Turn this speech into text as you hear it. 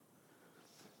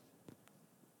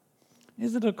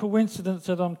Is it a coincidence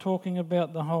that I'm talking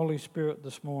about the Holy Spirit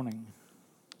this morning?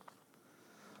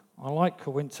 I like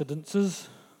coincidences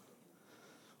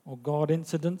or God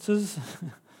incidences.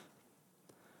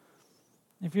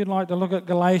 If you'd like to look at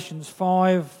Galatians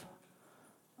 5,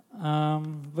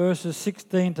 verses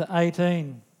 16 to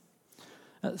 18,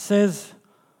 it says,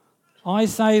 I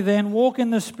say then, walk in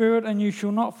the Spirit, and you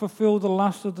shall not fulfill the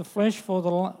lust of the flesh,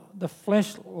 for the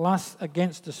flesh lusts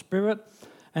against the Spirit,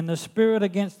 and the Spirit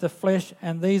against the flesh,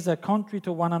 and these are contrary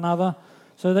to one another,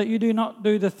 so that you do not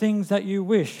do the things that you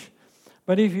wish.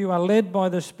 But if you are led by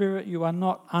the Spirit, you are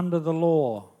not under the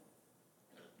law.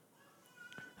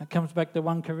 It comes back to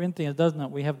 1 Corinthians, doesn't it?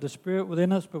 We have the Spirit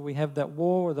within us, but we have that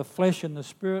war of the flesh and the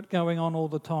Spirit going on all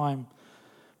the time.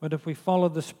 But if we follow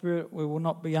the Spirit, we will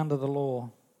not be under the law.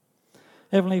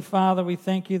 Heavenly Father, we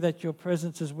thank you that your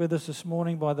presence is with us this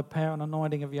morning by the power and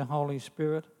anointing of your Holy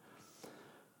Spirit.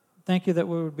 Thank you that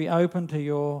we would be open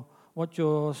to what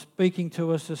you're speaking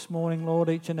to us this morning, Lord,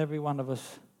 each and every one of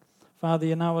us. Father,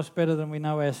 you know us better than we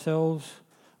know ourselves.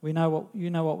 You know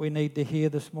what we need to hear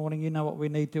this morning. You know what we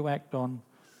need to act on.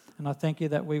 And I thank you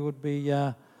that we would be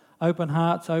open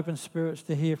hearts, open spirits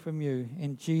to hear from you.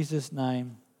 In Jesus'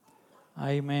 name,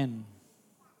 amen.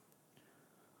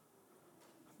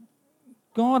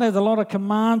 God has a lot of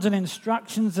commands and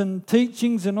instructions and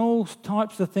teachings and all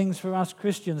types of things for us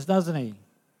Christians, doesn't he?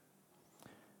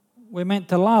 We're meant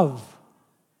to love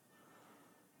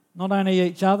not only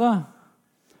each other,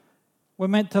 we're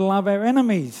meant to love our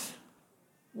enemies.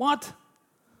 What?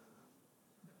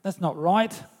 That's not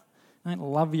right. You don't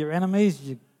love your enemies,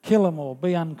 you kill them or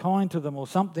be unkind to them or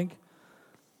something.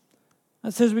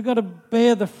 It says we've got to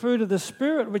bear the fruit of the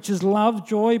Spirit, which is love,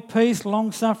 joy, peace,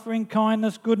 long-suffering,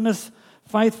 kindness, goodness,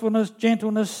 faithfulness,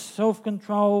 gentleness,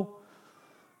 self-control.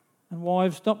 And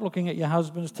wives, stop looking at your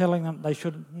husbands, telling them they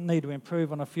need to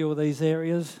improve on a few of these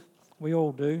areas. We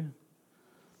all do.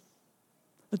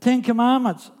 The 10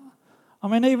 Commandments. I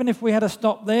mean, even if we had to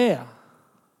stop there,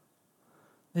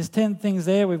 there's 10 things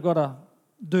there we've got to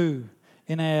do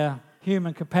in our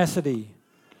human capacity.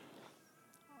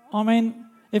 I mean,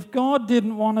 if God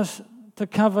didn't want us to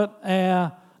covet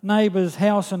our neighbour's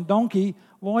house and donkey,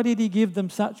 why did he give them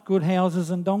such good houses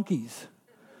and donkeys?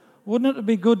 Wouldn't it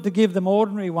be good to give them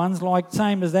ordinary ones, like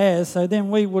same as ours, so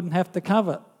then we wouldn't have to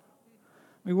covet?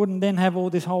 We wouldn't then have all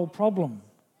this whole problem.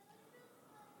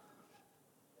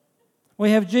 We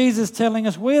have Jesus telling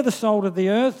us we're the salt of the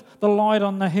earth, the light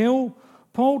on the hill.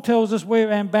 Paul tells us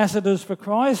we're ambassadors for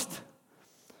Christ.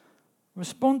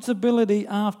 Responsibility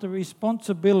after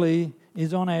responsibility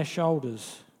is on our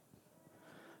shoulders.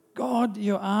 God,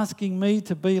 you're asking me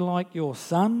to be like your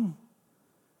son?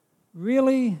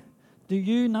 Really? Do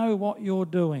you know what you're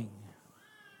doing?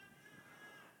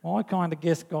 Well, I kind of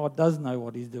guess God does know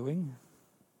what he's doing.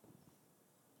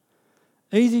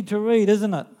 Easy to read,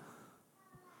 isn't it?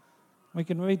 We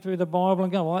can read through the Bible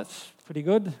and go, well, that's pretty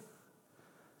good.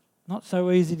 Not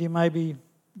so easy to maybe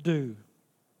do.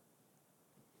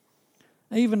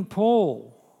 Even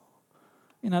Paul,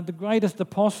 the greatest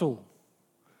apostle,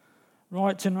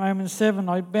 writes in Romans 7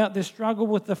 about this struggle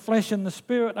with the flesh and the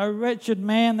spirit, O wretched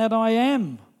man that I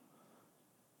am.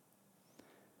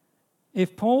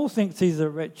 If Paul thinks he's a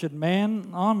wretched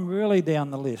man, I'm really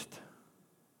down the list.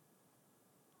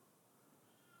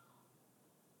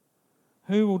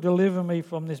 Who will deliver me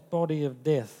from this body of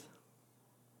death?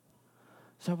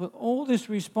 So with all this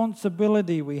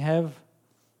responsibility we have,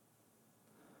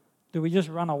 do we just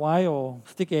run away or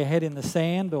stick our head in the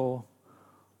sand or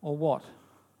what?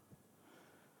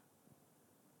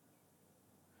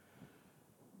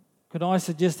 Could I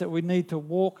suggest that we need to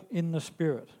walk in the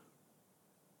Spirit?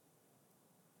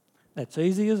 That's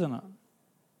easy, isn't it?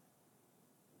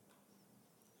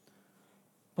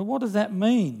 But what does that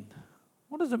mean?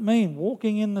 What does it mean,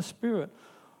 walking in the Spirit?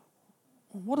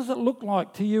 What does it look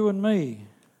like to you and me?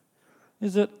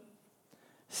 Is it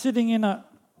sitting in a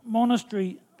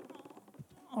monastery,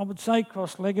 I would say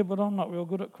cross-legged, but I'm not real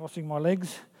good at crossing my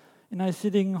legs,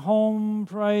 sitting home,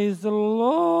 praise the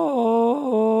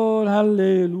Lord,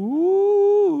 hallelujah.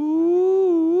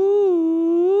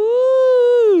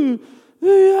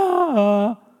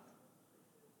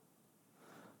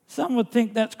 Some would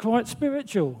think that's quite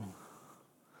spiritual.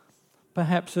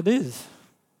 Perhaps it is.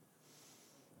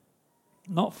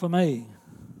 Not for me.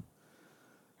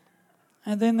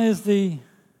 And then there's the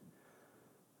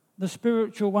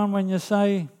spiritual one when you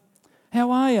say, how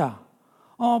are you?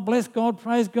 Oh, bless God,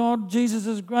 praise God, Jesus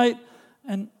is great.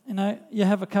 And, you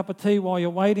have a cup of tea while you're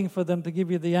waiting for them to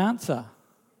give you the answer.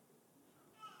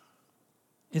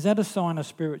 Is that a sign of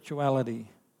spirituality?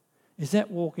 Is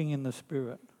that walking in the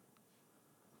Spirit?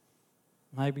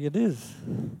 Maybe it is.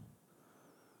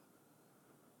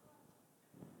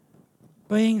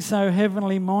 being so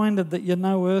heavenly minded that you're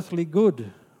no earthly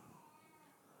good.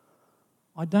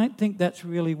 I don't think that's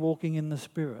really walking in the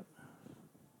Spirit.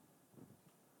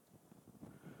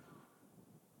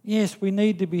 Yes, we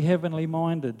need to be heavenly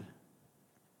minded,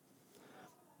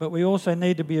 but we also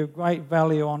need to be of great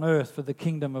value on earth for the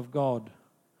kingdom of God.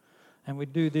 And we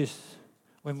do this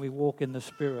when we walk in the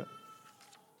Spirit.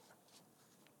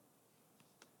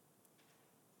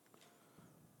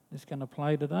 It's going to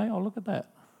play today. Oh, look at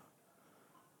that.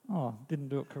 Oh, didn't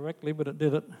do it correctly, but it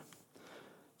did it.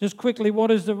 Just quickly,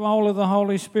 what is the role of the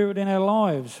Holy Spirit in our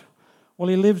lives? Well,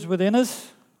 He lives within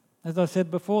us. As I said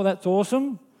before, that's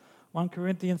awesome. 1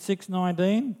 Corinthians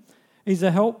 6:19. He's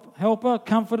a helper,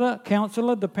 comforter,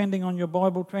 counsellor, depending on your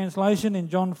Bible translation in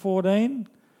John 14.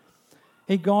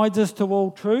 He guides us to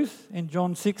all truth in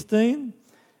John 16.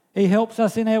 He helps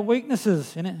us in our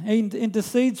weaknesses. He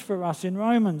intercedes for us in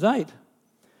Romans 8.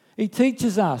 He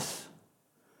teaches us,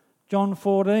 John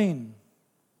 14.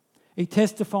 He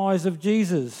testifies of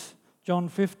Jesus, John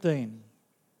 15.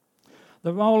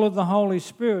 The role of the Holy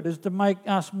Spirit is to make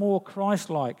us more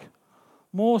Christ-like,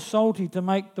 more salty to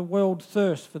make the world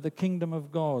thirst for the kingdom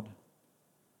of God.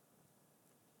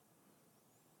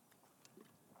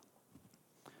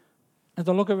 As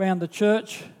I look around the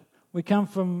church, we come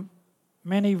from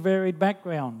many varied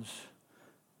backgrounds,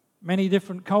 many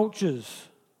different cultures,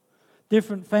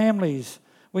 different families.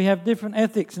 We have different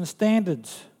ethics and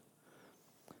standards.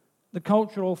 The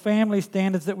cultural family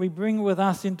standards that we bring with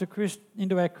us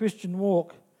into our Christian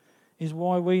walk is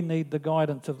why we need the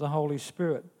guidance of the Holy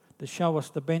Spirit to show us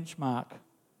the benchmark.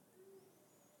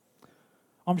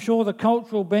 I'm sure the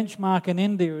cultural benchmark in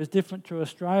India is different to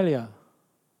Australia.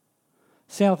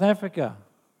 South Africa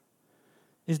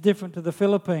is different to the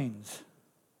Philippines.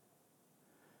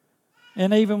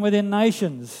 And even within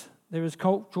nations, there is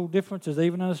cultural differences.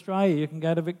 Even in Australia, you can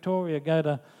go to Victoria,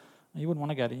 you wouldn't want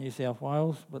to go to New South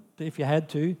Wales, but if you had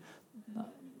to,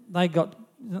 they got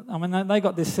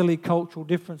this silly cultural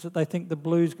difference that they think the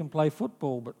Blues can play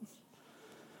football, but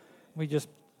we just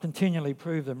continually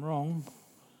prove them wrong.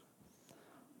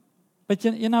 But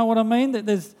you know what I mean? That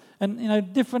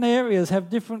different areas have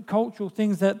different cultural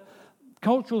things are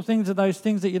those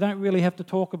things that you don't really have to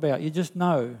talk about. You just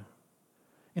know.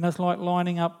 It's like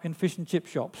lining up in fish and chip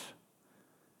shops.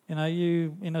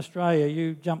 You in Australia,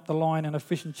 you jump the line in a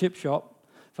fish and chip shop.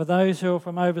 For those who are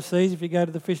from overseas, if you go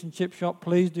to the fish and chip shop,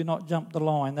 please do not jump the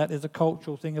line. That is a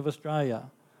cultural thing of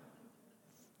Australia.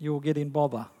 You will get in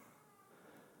bother.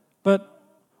 But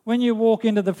when you walk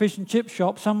into the fish and chip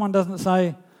shop, someone doesn't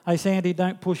say, "Hey, Sandy,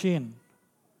 don't push in,"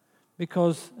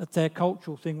 because it's our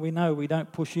cultural thing. We know we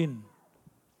don't push in.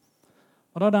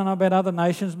 But I don't know about other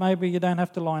nations. Maybe you don't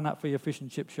have to line up for your fish and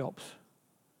chip shops.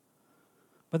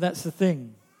 But that's the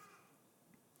thing.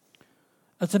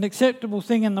 It's an acceptable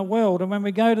thing in the world, and when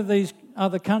we go to these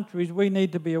other countries, we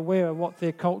need to be aware of what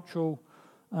their cultural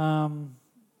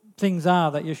things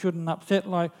are that you shouldn't upset.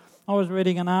 Like, I was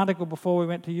reading an article before we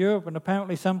went to Europe, and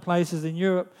apparently some places in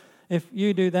Europe, if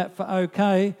you do that for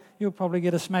okay, you'll probably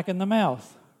get a smack in the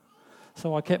mouth.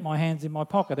 So I kept my hands in my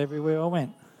pocket everywhere I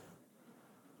went.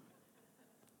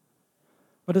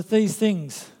 But it's these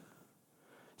things.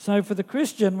 So for the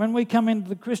Christian, when we come into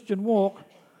the Christian walk,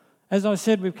 as I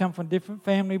said, we've come from different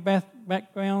family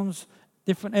backgrounds,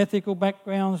 different ethical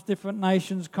backgrounds, different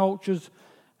nations, cultures,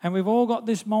 and we've all got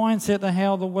this mindset of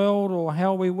how the world or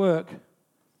how we work.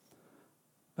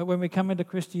 But when we come into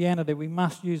Christianity, we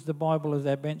must use the Bible as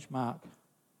our benchmark.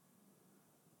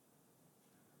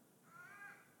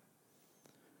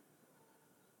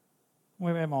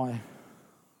 Where am I?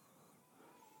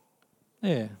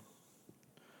 Yeah.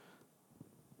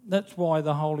 That's why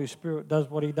the Holy Spirit does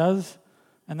what He does,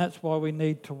 and that's why we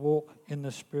need to walk in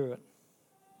the Spirit.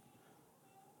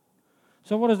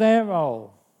 So what is our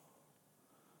role?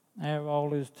 Our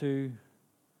role is to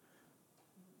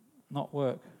not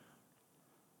work.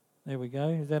 There we go.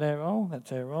 Is that our role?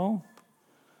 That's our role.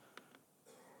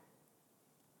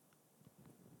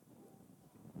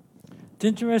 It's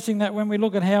interesting that when we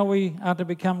look at how we are to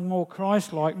become more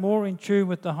Christ-like, more in tune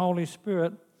with the Holy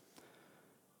Spirit,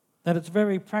 that it's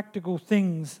very practical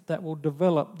things that will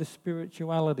develop this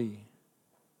spirituality.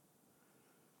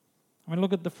 I mean,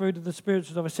 look at the fruit of the Spirit,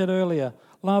 as I said earlier.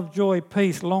 Love, joy,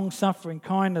 peace, long-suffering,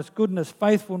 kindness, goodness,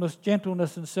 faithfulness,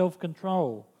 gentleness, and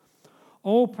self-control.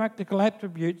 All practical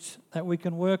attributes that we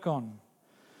can work on.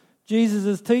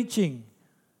 Jesus' teaching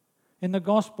in the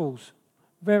Gospels,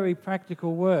 very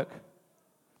practical work.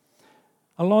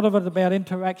 A lot of it about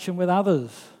interaction with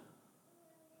others.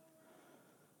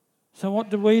 So what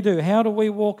do? How do we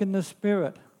walk in the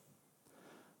Spirit?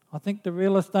 I think the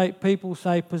real estate people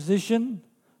say position,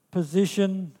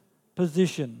 position,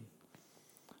 position.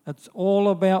 It's all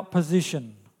about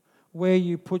position, where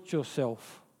you put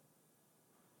yourself.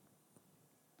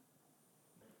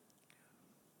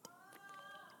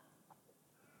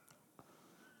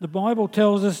 The Bible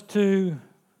tells us to,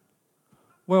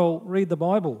 read the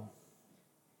Bible.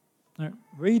 No,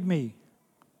 read me.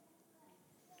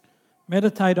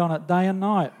 Meditate on it day and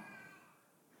night.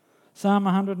 Psalm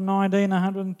 119,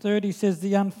 130 says,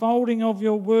 the unfolding of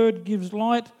your word gives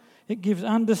light, it gives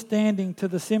understanding to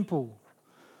the simple.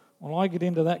 Well, I get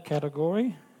into that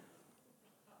category.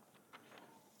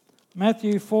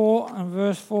 Matthew 4 and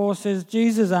verse 4 says,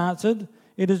 Jesus answered,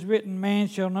 it is written, man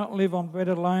shall not live on bread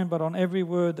alone, but on every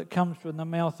word that comes from the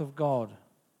mouth of God.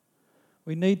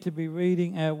 We need to be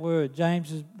reading our word.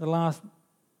 James, is the last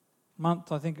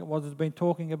month, I think it was, has been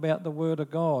talking about the word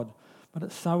of God. But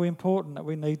it's so important that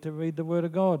we need to read the word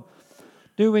of God.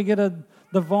 Do we get a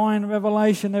divine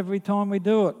revelation every time we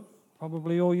do it?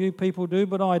 Probably all you people do,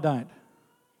 but I don't.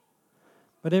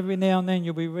 But every now and then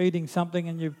you'll be reading something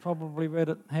and you've probably read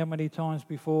it how many times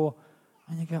before,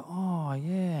 and you go, oh,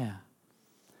 yeah.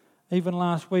 Even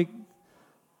last week,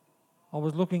 I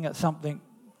was looking at something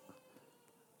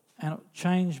and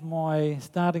it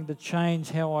starting to change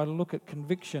how I look at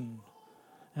conviction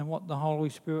and what the Holy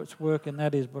Spirit's work in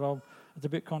that is, but it's a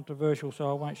bit controversial, so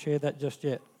I won't share that just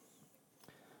yet.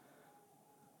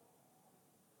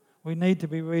 We need to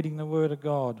be reading the Word of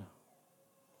God.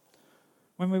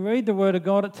 When we read the Word of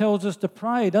God, it tells us to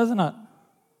pray, doesn't it?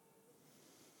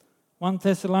 1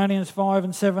 Thessalonians 5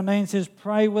 and 17 says,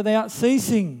 pray without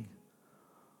ceasing.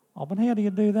 Oh, but how do you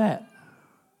do that?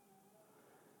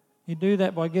 You do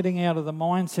that by getting out of the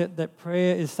mindset that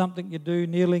prayer is something you do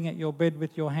kneeling at your bed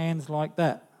with your hands like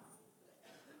that,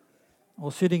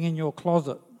 or sitting in your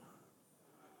closet.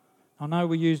 I know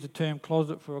we use the term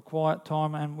closet for a quiet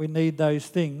time and we need those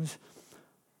things,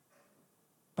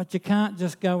 but you can't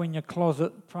just go in your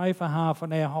closet, pray for half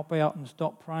an hour, hop out and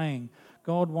stop praying.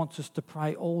 God wants us to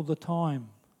pray all the time.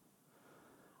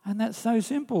 And that's so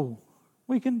simple.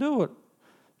 We can do it.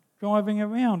 Driving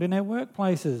around in our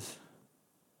workplaces.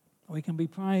 We can be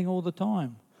praying all the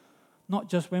time, not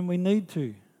just when we need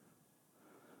to.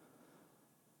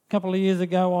 A couple of years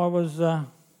ago, I was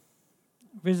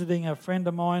visiting a friend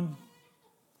of mine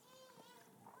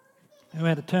who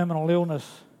had a terminal illness.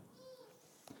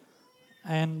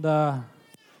 And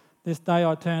this day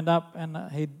I turned up and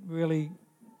he'd really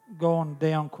gone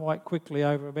down quite quickly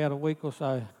over about a week or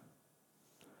so.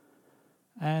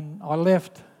 And I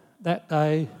left that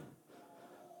day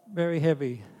very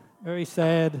heavy, very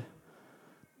sad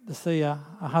to see a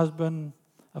husband,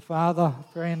 a father, a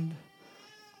friend,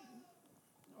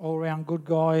 all-round good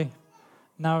guy,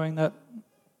 knowing that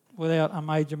without a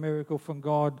major miracle from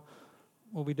God,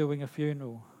 we'll be doing a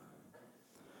funeral.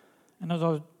 And as I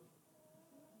was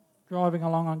driving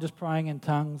along, I'm just praying in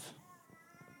tongues,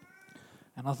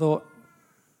 and I thought,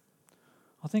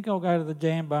 I think I'll go to the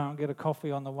jam bar and get a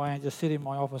coffee on the way and just sit in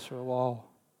my office for a while.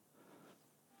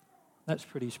 That's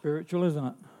pretty spiritual, isn't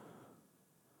it?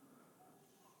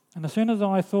 And as soon as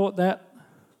I thought that,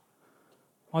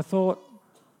 I thought,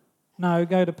 no,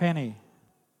 go to Penny.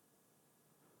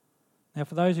 Now,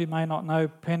 for those who may not know,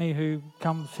 Penny, who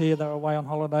comes here, they're away on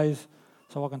holidays,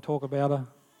 so I can talk about her.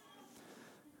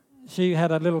 She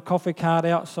had a little coffee cart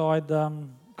outside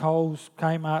Coles,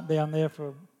 Kmart down there for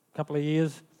a couple of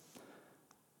years.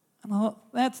 And I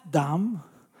thought, that's dumb.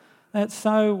 That's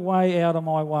so way out of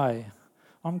my way.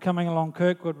 I'm coming along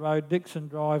Kirkwood Road, Dixon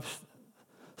Drive,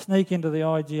 sneak into the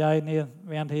IGA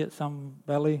around here at some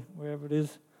valley, wherever it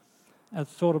is.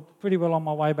 It's sort of pretty well on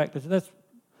my way back. That's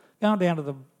going down to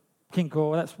the King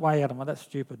Core, that's way out of my, that's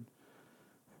stupid.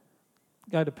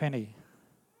 Go to Penny.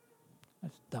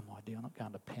 That's a dumb idea, I'm not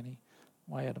going to Penny.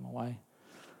 Way out of my way.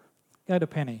 Go to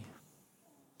Penny.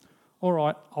 All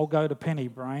right, I'll go to Penny,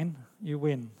 brain. You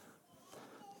win.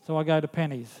 So I go to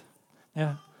Penny's.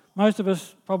 Now, most of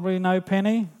us probably know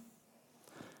Penny.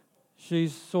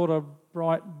 She's sort of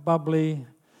bright, bubbly,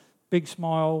 big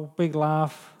smile, big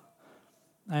laugh,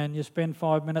 and you spend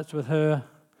 5 minutes with her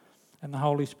and the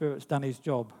Holy Spirit's done his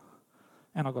job.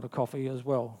 And I got a coffee as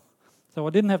well. So I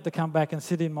didn't have to come back and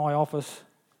sit in my office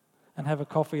and have a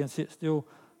coffee and sit still.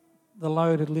 The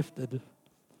load had lifted.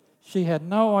 She had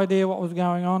no idea what was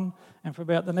going on, and for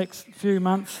about the next few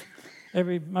months,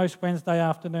 most Wednesday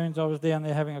afternoons I was down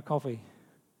there having a coffee.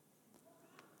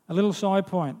 A little side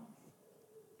point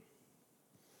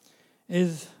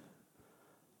is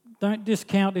don't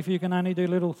discount if you can only do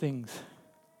little things,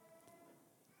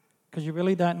 because you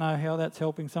really don't know how that's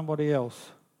helping somebody else.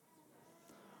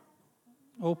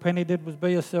 All Penny did was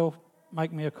be herself,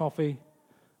 make me a coffee,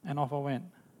 and off I went.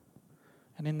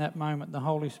 And in that moment, the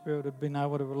Holy Spirit had been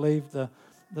able to relieve the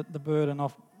burden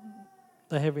off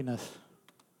the heaviness.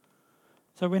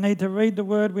 So we need to read the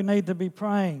Word, we need to be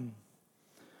praying.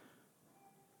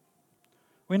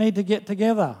 We need to get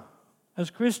together as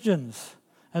Christians,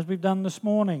 as we've done this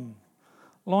morning.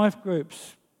 Life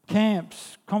groups,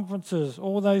 camps, conferences,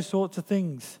 all those sorts of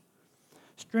things.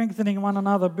 Strengthening one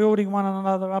another, building one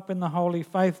another up in the holy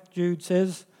faith, Jude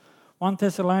says. 1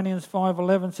 Thessalonians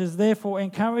 5:11 says, therefore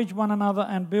encourage one another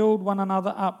and build one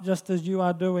another up just as you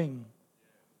are doing.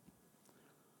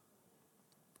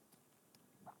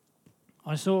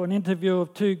 I saw an interview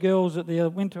of two girls at the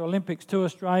Winter Olympics, two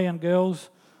Australian girls.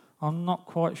 I'm not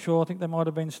quite sure. I think they might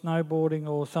have been snowboarding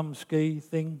or some ski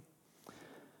thing.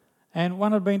 And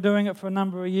one had been doing it for a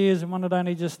number of years and one had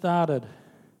only just started.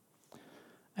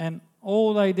 And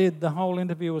all they did, the whole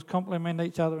interview, was compliment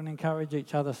each other and encourage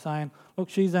each other, saying, look,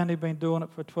 she's only been doing it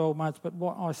for 12 months, but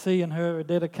what I see in her, a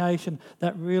dedication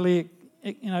that really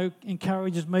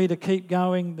encourages me to keep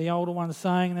going. The older one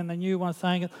saying, and then the new one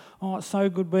saying, oh, it's so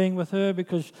good being with her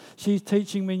because she's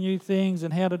teaching me new things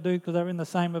and how to do, because they're in the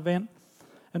same event.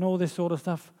 And all this sort of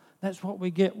stuff. That's what we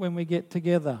get when we get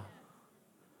together.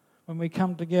 When we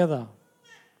come together.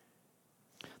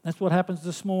 That's what happens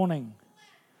this morning.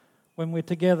 When we're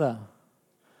together.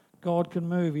 God can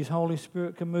move. His Holy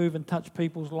Spirit can move and touch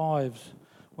people's lives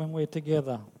when we're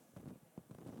together.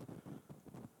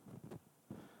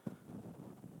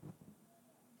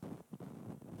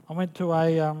 I went to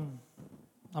a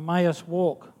Emmaus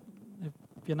walk, if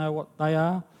you know what they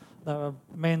are. They're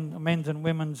men's and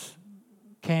women's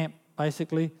camp,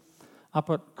 basically, up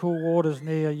at Cool Waters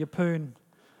near Yeppoon.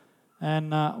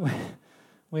 And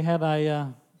we had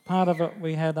a, part of it,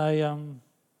 we had a,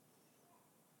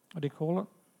 what do you call it?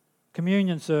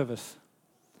 Communion service.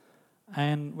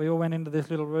 And we all went into this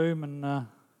little room, and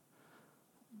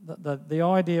the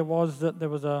idea was that there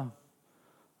was a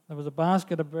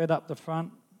basket of bread up the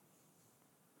front,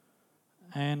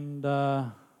 and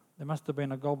there must have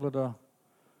been a goblet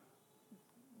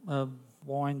of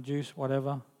wine, juice,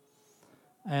 whatever.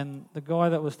 And the guy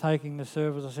that was taking the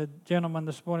service, I said, gentlemen,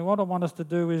 this morning, what I want us to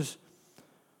do is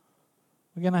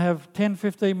we're going to have 10,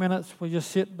 15 minutes. We just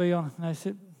sit,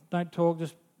 don't talk,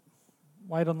 just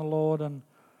wait on the Lord. And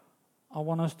I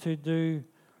want us to do,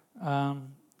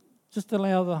 just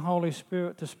allow the Holy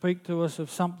Spirit to speak to us of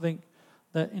something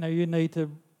that, you need to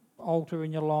alter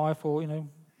in your life, or,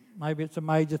 maybe it's a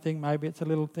major thing, maybe it's a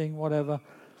little thing, whatever.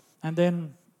 And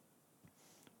then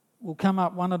we'll come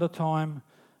up one at a time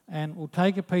and we'll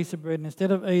take a piece of bread, and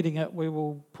instead of eating it, we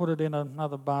will put it in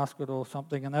another basket or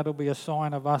something, and that'll be a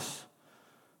sign of us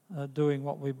doing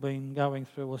what we've been going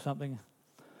through or something.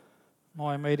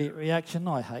 My immediate reaction,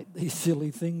 I hate these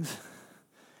silly things.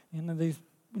 The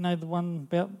one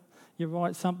about you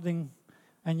write something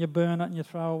and you burn it and you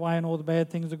throw away and all the bad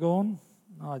things are gone.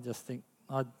 I just think,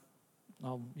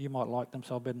 you might like them,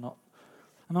 so I better not.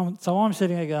 And I'm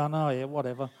sitting there going, oh yeah,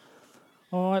 whatever.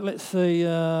 All right, let's see.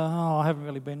 I haven't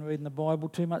really been reading the Bible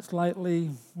too much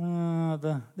lately.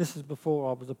 This is before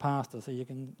I was a pastor, so you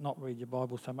can not read your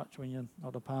Bible so much when you're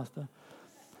not a pastor.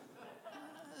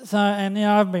 So, and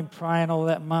I've been praying all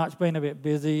that much, been a bit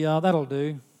busy. That'll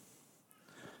do.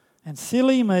 And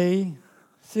silly me,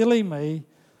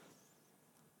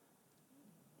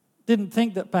 didn't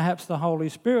think that perhaps the Holy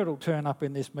Spirit will turn up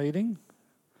in this meeting.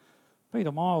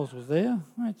 Peter Miles was there,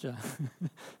 weren't you?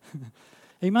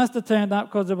 He must have turned up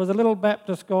because there was a little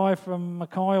Baptist guy from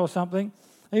Mackay or something.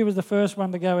 He was the first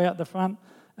one to go out the front,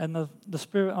 and the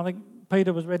Spirit, I think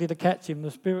Peter was ready to catch him. The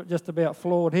Spirit just about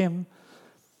floored him.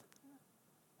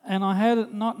 And I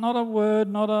had not a word,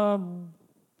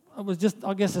 it was just,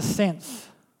 I guess, a sense.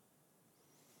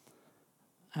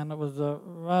 And it was a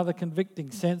rather convicting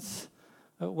sense.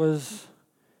 It was,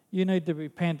 you need to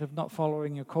repent of not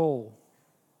following your call.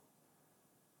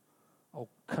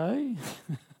 Okay.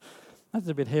 That's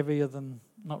a bit heavier than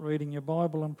not reading your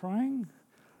Bible and praying.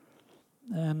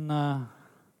 And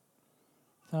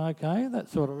so, okay, that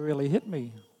sort of really hit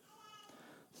me.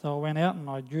 So I went out and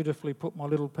I dutifully put my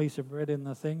little piece of bread in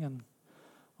the thing, and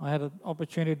I had an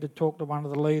opportunity to talk to one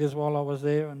of the leaders while I was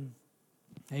there, and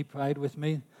he prayed with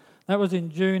me. That was in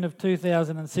June of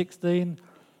 2016,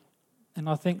 and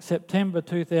I think September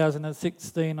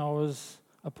 2016 I was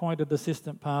appointed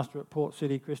assistant pastor at Port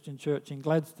City Christian Church in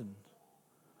Gladstone.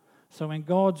 So when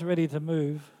God's ready to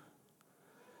move,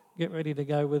 get ready to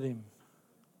go with him.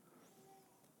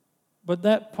 But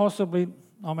that possibly,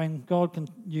 God can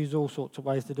use all sorts of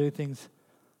ways to do things.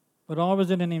 But I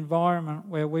was in an environment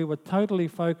where we were totally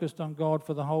focused on God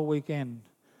for the whole weekend.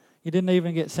 You didn't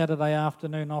even get Saturday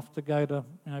afternoon off to go to,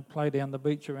 play down the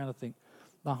beach or anything.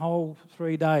 The whole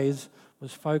 3 days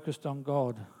was focused on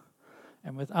God.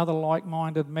 And with other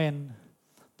like-minded men,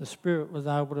 the Spirit was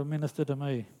able to minister to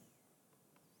me.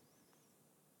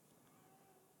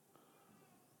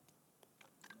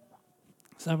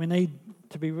 So we need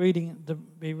to be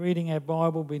reading our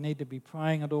Bible. We need to be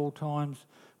praying at all times.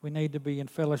 We need to be in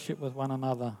fellowship with one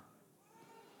another.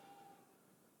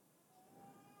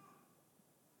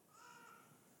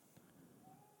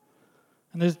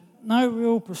 And there's no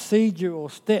real procedure or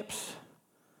steps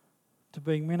to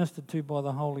being ministered to by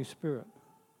the Holy Spirit.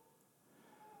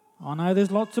 I know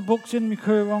there's lots of books in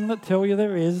Koorong that tell you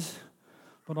there is,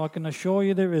 but I can assure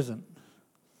you there isn't.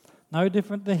 No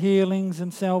different to healings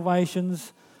and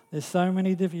salvations. There's so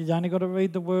many different. You've only got to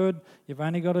read the Word. You've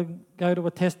only got to go to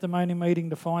a testimony meeting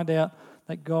to find out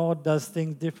that God does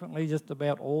things differently just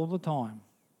about all the time.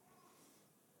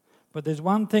 But there's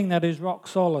one thing that is rock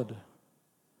solid.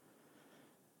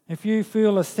 If you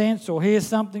feel a sense or hear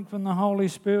something from the Holy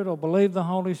Spirit or believe the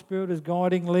Holy Spirit is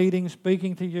guiding, leading,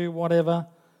 speaking to you, whatever,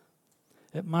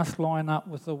 it must line up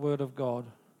with the Word of God.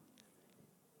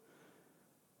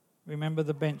 Remember,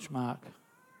 the benchmark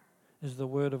is the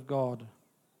Word of God.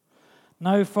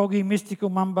 No foggy, mystical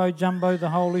mumbo-jumbo. The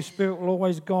Holy Spirit will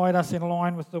always guide us in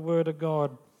line with the Word of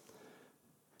God.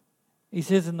 He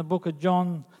says in the book of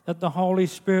John that the Holy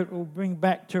Spirit will bring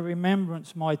back to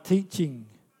remembrance my teaching.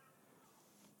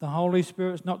 The Holy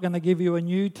Spirit's not going to give you a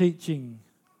new teaching.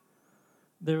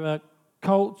 There are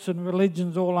cults and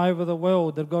religions all over the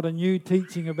world that have got a new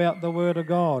teaching about the Word of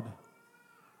God.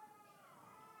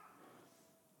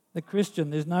 The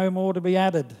Christian, there's no more to be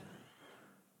added.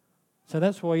 So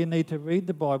that's why you need to read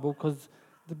the Bible, because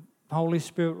the Holy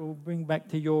Spirit will bring back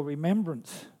to your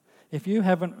remembrance. If you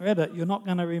haven't read it, you're not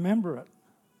going to remember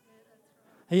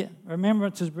it.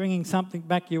 Remembrance is bringing something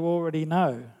back you already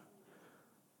know.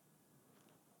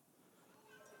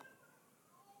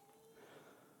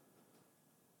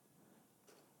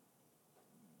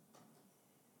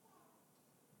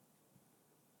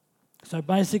 So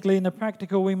basically, in the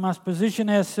practical, we must position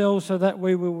ourselves so that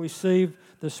we will receive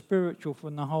the spiritual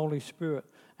from the Holy Spirit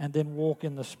and then walk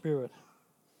in the Spirit.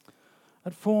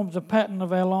 It forms a pattern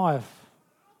of our life.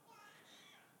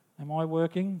 Am I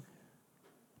working?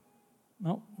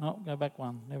 No, go back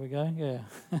one. There we go, yeah.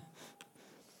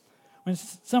 When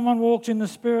someone walks in the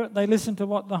Spirit, they listen to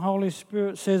what the Holy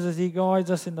Spirit says as He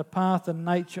guides us in the path and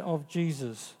nature of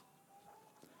Jesus.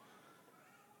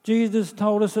 Jesus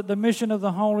told us that the mission of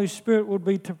the Holy Spirit would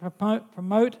be to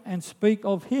promote and speak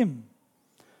of Him.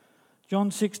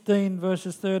 John 16,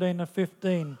 verses 13 to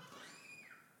 15.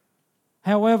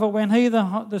 However, when He,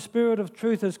 the Spirit of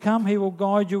truth, has come, He will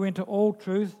guide you into all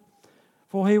truth,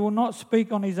 for He will not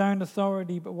speak on His own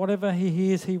authority, but whatever He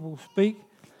hears He will speak,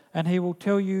 and He will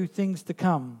tell you things to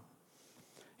come.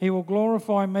 He will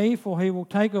glorify Me, for He will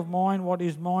take of mine what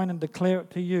is mine and declare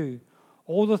it to you.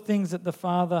 All the things that the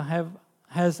Father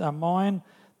has are mine.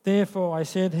 Therefore I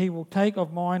said, He will take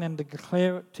of mine and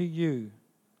declare it to you.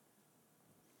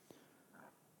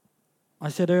 I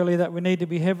said earlier that we need to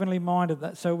be heavenly minded,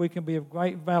 that so we can be of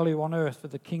great value on earth for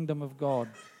the kingdom of God.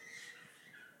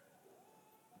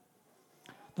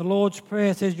 The Lord's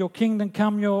Prayer says, your kingdom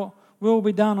come, your will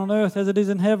be done on earth as it is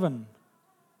in heaven.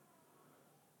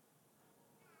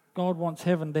 God wants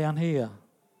heaven down here.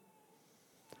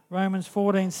 Romans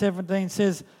 14:17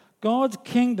 says, God's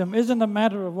kingdom isn't a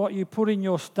matter of what you put in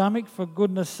your stomach, for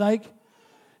goodness sake.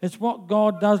 It's what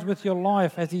God does with your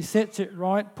life as He sets it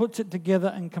right, puts it together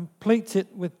and completes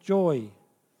it with joy.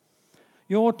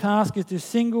 Your task is to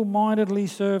single-mindedly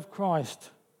serve Christ.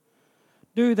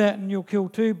 Do that and you'll kill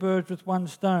two birds with one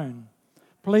stone,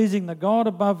 pleasing the God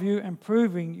above you and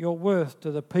proving your worth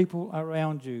to the people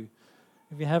around you.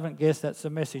 If you haven't guessed, that's the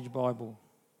Message Bible.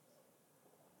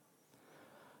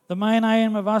 The main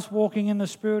aim of us walking in the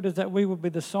Spirit is that we will be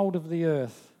the salt of the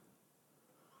earth.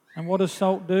 And what does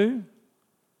salt do?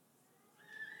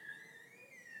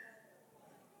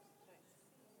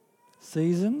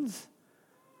 Seasons.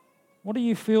 What do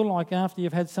you feel like after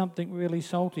you've had something really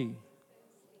salty?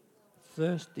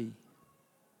 Thirsty.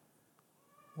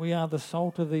 We are the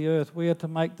salt of the earth. We are to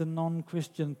make the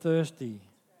non-Christian thirsty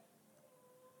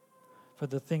for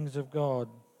the things of God.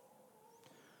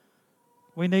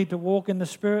 We need to walk in the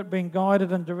Spirit, being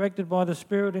guided and directed by the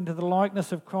Spirit into the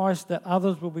likeness of Christ, that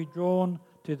others will be drawn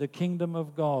to the kingdom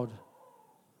of God.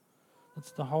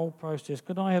 That's the whole process.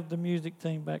 Could I have the music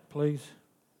team back, please?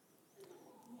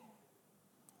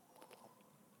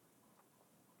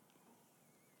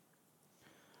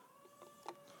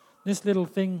 This little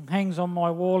thing hangs on my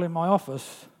wall in my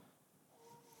office.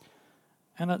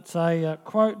 And it's a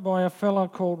quote by a fellow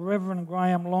called Reverend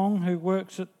Graham Long, who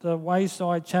works at the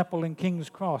Wayside Chapel in King's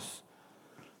Cross.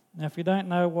 Now, if you don't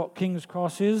know what King's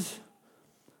Cross is,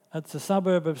 it's a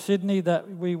suburb of Sydney that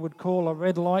we would call a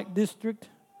red light district.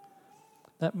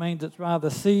 That means it's rather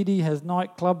seedy, has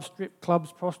nightclubs, strip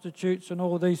clubs, prostitutes and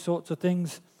all these sorts of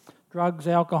things. Drugs,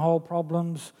 alcohol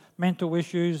problems, mental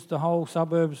issues, the whole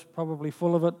suburb's probably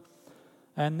full of it.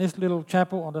 And this little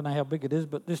chapel, I don't know how big it is,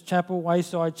 but this chapel,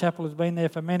 Wayside Chapel, has been there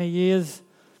for many years,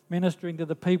 ministering to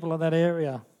the people of that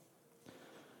area.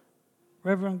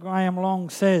 Reverend Graham Long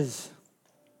says,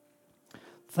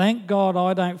 "Thank God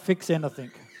I don't fix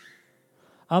anything.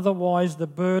 Otherwise the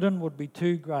burden would be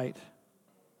too great.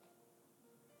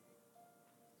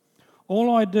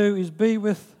 All I do is be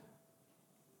with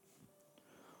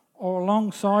or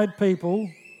alongside people.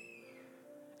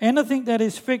 Anything that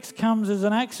is fixed comes as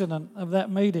an accident of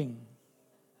that meeting.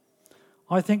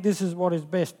 I think this is what is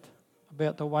best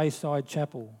about the Wayside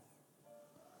Chapel."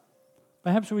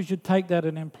 Perhaps we should take that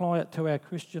and apply it to our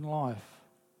Christian life.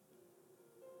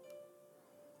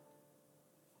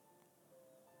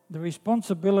 The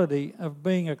responsibility of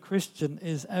being a Christian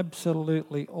is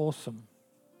absolutely awesome.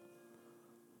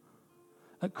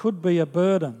 It could be a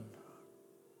burden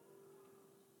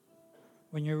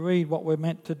when you read what we're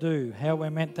meant to do, how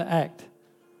we're meant to act.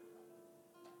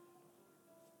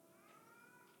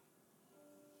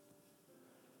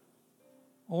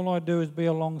 All I do is be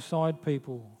alongside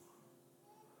people.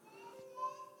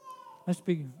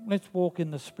 Let's walk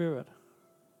in the Spirit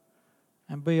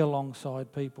and be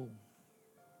alongside people.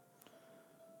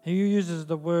 He uses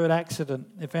the word accident.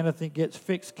 If anything gets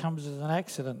fixed, comes as an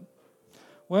accident.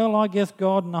 Well, I guess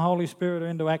God and the Holy Spirit are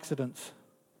into accidents.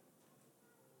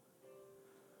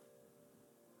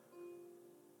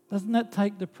 Doesn't that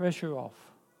take the pressure off?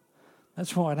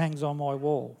 That's why it hangs on my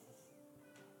wall.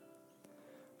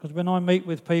 Because when I meet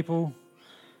with people,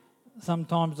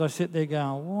 sometimes I sit there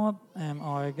going, what am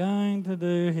I going to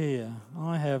do here?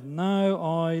 I have no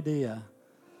idea.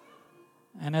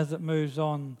 And as it moves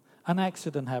on, an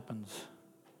accident happens.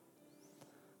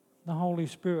 The Holy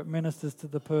Spirit ministers to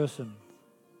the person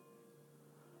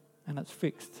and it's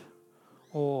fixed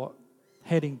or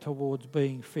heading towards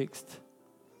being fixed.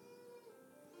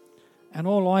 And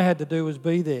all I had to do was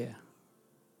be there.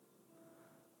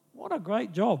 What a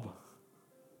great job.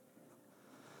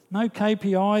 No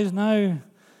KPIs,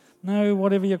 no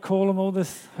whatever you call them, all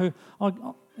this.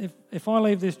 If I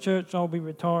leave this church, I'll be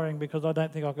retiring because I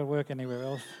don't think I could work anywhere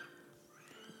else.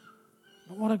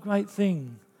 But what a great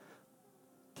thing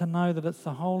to know that it's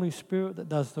the Holy Spirit that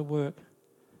does the work.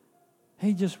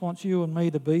 He just wants you and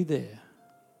me to be there,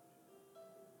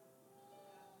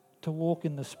 to walk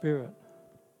in the Spirit.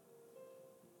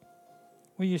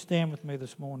 Will you stand with me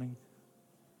this morning?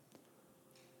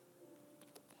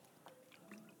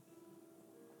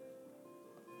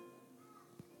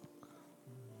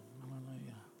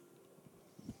 Hallelujah.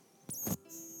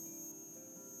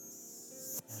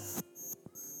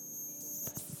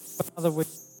 Father, we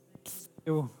thank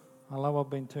you. Hello, I've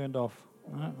been turned off.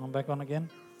 No, I'm back on again.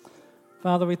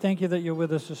 Father, we thank you that you're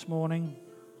with us this morning.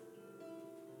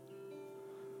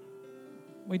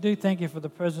 We do thank you for the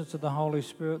presence of the Holy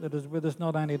Spirit that is with us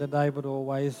not only today but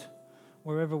always,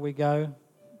 wherever we go,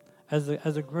 as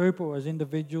a group or as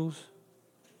individuals.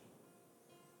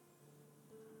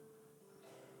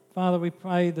 Father, we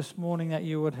pray this morning that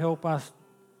you would help us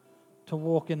to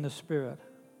walk in the Spirit.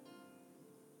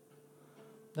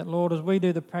 That, Lord, as we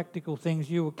do the practical things,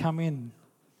 you will come in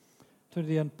to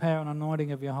the power and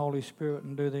anointing of your Holy Spirit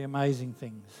and do the amazing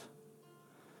things.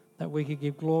 That we could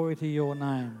give glory to your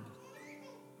name.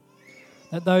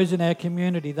 That those in our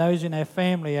community, those in our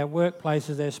family, our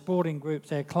workplaces, our sporting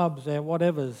groups, our clubs, our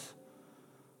whatevers,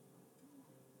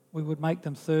 we would make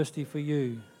them thirsty for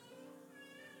you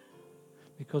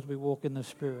because we walk in the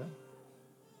Spirit.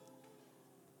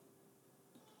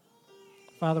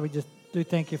 Father, we just do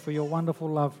thank you for your wonderful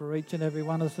love for each and every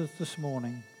one of us this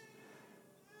morning.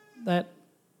 That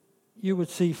you would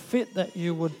see fit that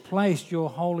you would place your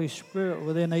Holy Spirit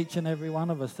within each and every one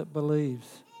of us that believes.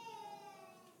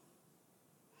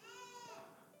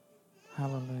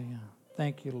 Hallelujah.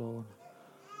 Thank you, Lord.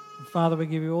 And Father, we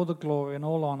give you all the glory and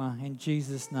all honour in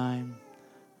Jesus' name.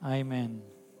 Amen.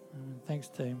 Thanks,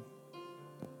 team.